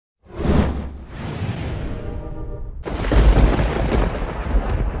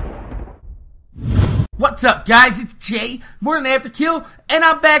What's up, guys? It's Jay, MorninAfterKill, and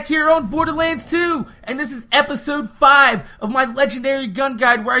I'm back here on Borderlands 2, and this is episode 5 of my legendary gun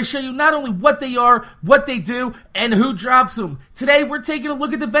guide where I show you not only what they are, what they do, and who drops them. Today, we're taking a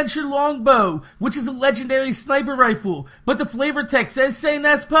look at the Venture Longbow, which is a legendary sniper rifle, but the flavor text says "Ce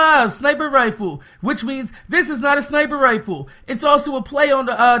n'est pas sniper rifle," which means this is not a sniper rifle. It's also a play on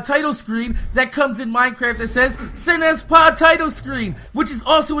the title screen that comes in Minecraft that says "Ce n'est pas title screen," which is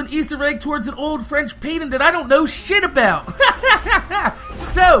also an Easter egg towards an old French painting that I don't know shit about.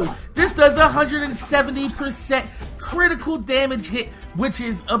 So, this does 170% critical damage hit, which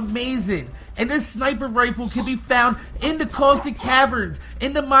is amazing. And this sniper rifle can be found in the Caustic Caverns,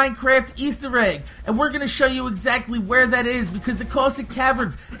 in the Minecraft Easter egg. And we're going to show you exactly where that is, because the Caustic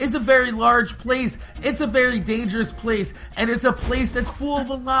Caverns is a very large place. It's a very dangerous place. And it's a place that's full of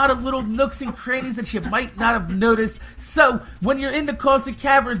a lot of little nooks and crannies that you might not have noticed. So, when you're in the Caustic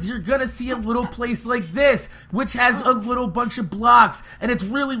Caverns, you're going to see a little place like this, which has a little bunch of blocks. And it's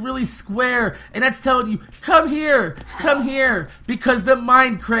really, really square. And that's telling you, come here, because the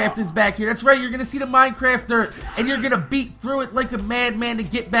Minecraft is back here. That's right, you're gonna see the Minecraft dirt, and you're gonna beat through it like a madman to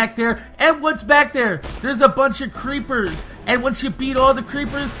get back there. And what's back there? There's a bunch of creepers. And once you beat all the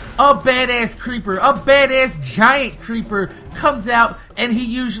creepers, a badass creeper, a badass giant creeper comes out, and he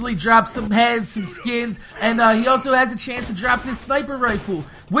usually drops some heads, some skins, and he also has a chance to drop this sniper rifle,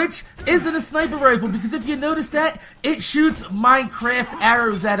 which isn't a sniper rifle, because if you notice that, it shoots Minecraft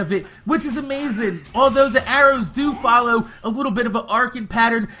arrows out of it, which is amazing. Although the arrows do follow a little bit of an arcing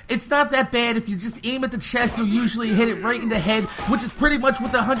pattern, it's not that bad. If you just aim at the chest, you'll usually hit it right in the head, which is pretty much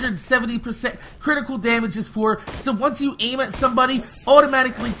what the 170% critical damage is for. So once you aim at somebody,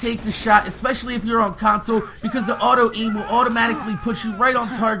 automatically take the shot, especially if you're on console, because the auto aim will automatically put you right on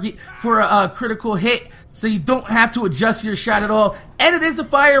target for a critical hit, so you don't have to adjust your shot at all. And it is a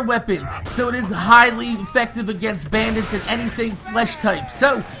fire weapon, so it is highly effective against bandits and anything flesh type.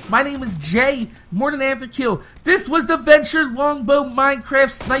 So, my name is Jay, MorninAfterKill. This was the Venture Longbow Minecraft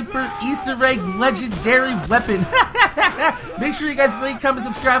Sniper Easter Egg Legendary Weapon. Make sure you guys rate, comment,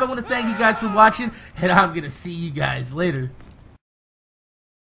 subscribe. I want to thank you guys for watching, and I'm going to see you guys later.